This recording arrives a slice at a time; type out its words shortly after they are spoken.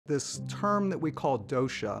this term that we call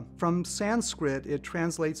dosha. From Sanskrit, it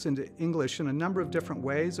translates into English in a number of different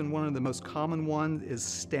ways, and one of the most common ones is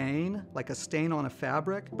stain, like a stain on a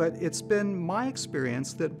fabric. But it's been my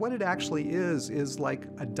experience that what it actually is like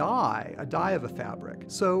a dye of a fabric.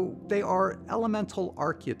 So they are elemental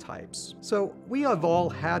archetypes. So we have all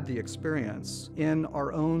had the experience in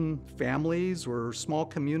our own families or small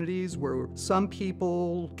communities where some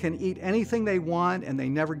people can eat anything they want and they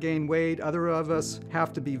never gain weight. Other of us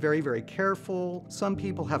have to be very, very careful. Some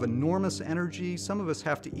people have enormous energy. Some of us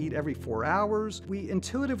have to eat every 4 hours. We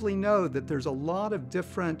intuitively know that there's a lot of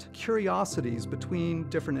different curiosities between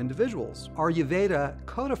different individuals. Ayurveda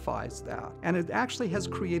codifies that, and it actually has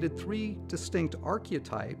created 3 distinct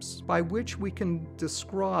archetypes by which we can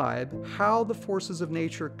describe how the forces of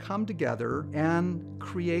nature come together and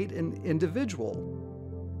create an individual.